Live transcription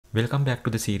Welcome back to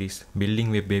the series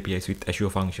Building Web APIs with Azure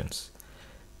Functions.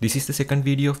 This is the second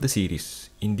video of the series.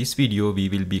 In this video, we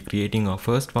will be creating our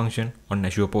first function on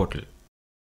Azure portal.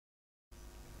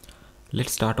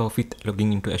 Let's start off with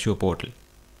logging into Azure portal.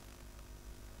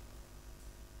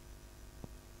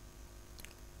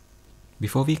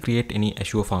 Before we create any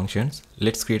Azure functions,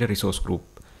 let's create a resource group.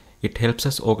 It helps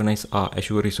us organize our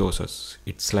Azure resources.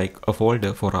 It's like a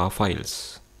folder for our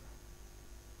files.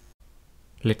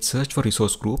 Let's search for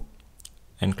resource group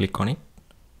and click on it.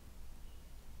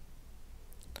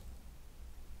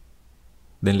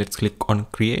 Then let's click on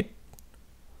create.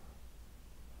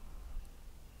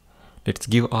 Let's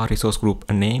give our resource group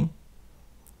a name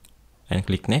and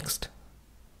click next.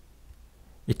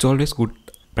 It's always good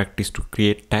practice to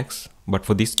create tags, but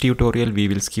for this tutorial we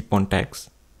will skip on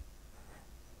tags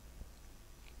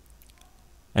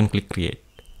and click create.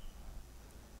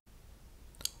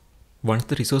 Once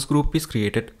the resource group is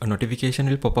created, a notification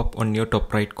will pop up on your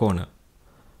top right corner.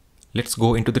 Let's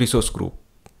go into the resource group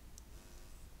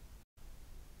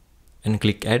and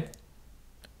click add,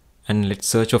 and let's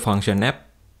search for function app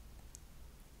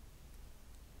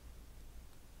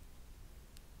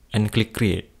and click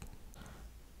create.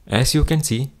 As you can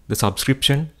see, the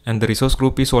subscription and the resource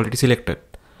group is already selected.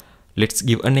 Let's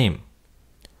give a name.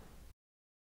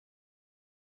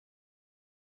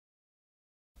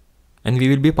 And we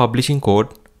will be publishing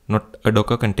code, not a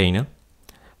Docker container.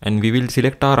 And we will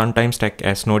select our runtime stack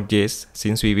as Node.js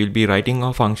since we will be writing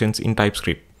our functions in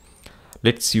TypeScript.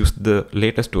 Let's use the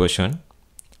latest version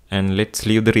and let's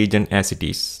leave the region as it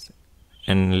is.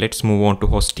 And let's move on to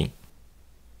hosting.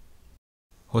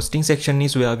 Hosting section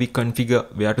is where we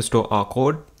configure where to store our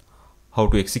code, how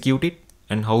to execute it,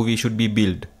 and how we should be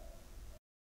built.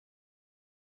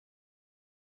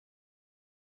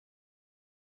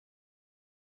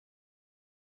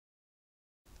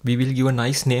 We will give a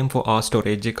nice name for our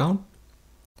storage account,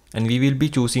 and we will be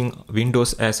choosing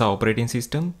Windows as our operating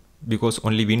system because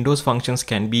only Windows functions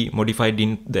can be modified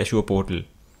in the Azure portal.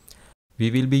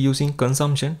 We will be using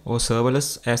consumption or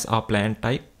serverless as our plan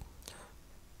type.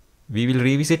 We will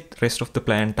revisit rest of the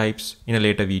plan types in a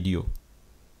later video.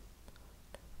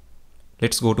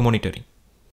 Let's go to monitoring.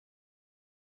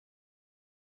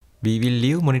 We will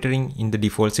leave monitoring in the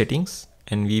default settings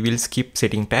and we will skip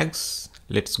setting tags.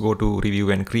 Let's go to review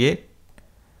and create,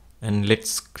 and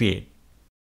let's create.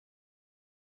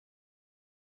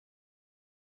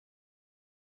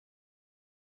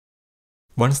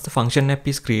 Once the function app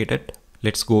is created,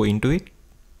 let's go into it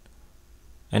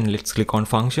and let's click on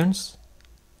functions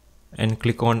and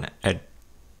click on add.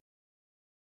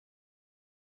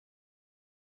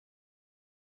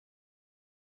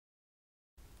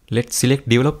 Let's select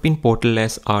develop in portal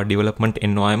as our development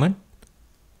environment.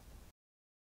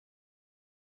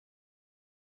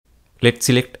 Let's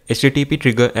select HTTP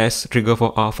trigger as trigger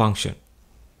for our function.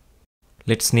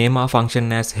 Let's name our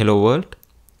function as hello world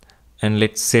and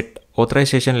let's set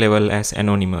authorization level as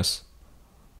anonymous.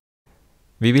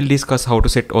 We will discuss how to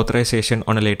set authorization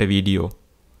on a later video.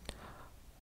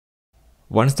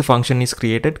 Once the function is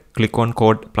created, click on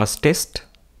code plus test.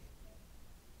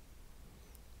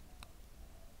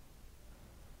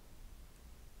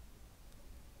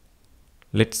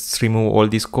 Let's remove all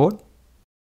this code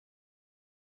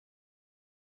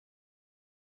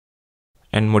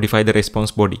and modify the response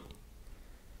body.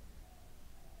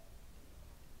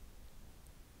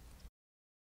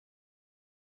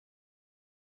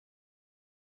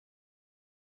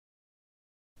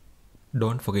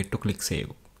 Don't forget to click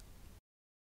save.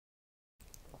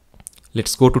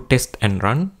 Let's go to test and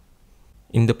run.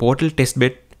 In the portal test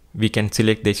bed, we can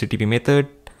select the HTTP method,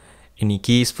 any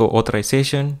keys for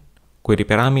authorization, query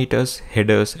parameters,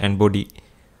 headers, and body.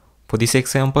 For this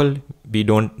example, we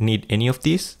don't need any of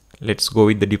these. Let's go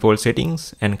with the default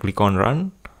settings and click on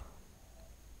run.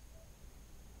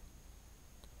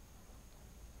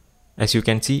 As you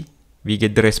can see, we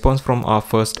get the response from our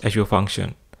first Azure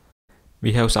function.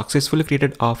 We have successfully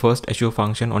created our first Azure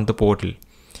function on the portal.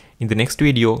 In the next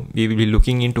video, we will be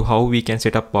looking into how we can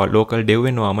set up our local dev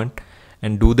environment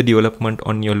and do the development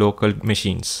on your local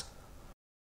machines.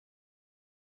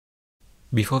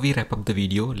 Before we wrap up the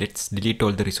video, let's delete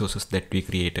all the resources that we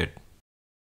created.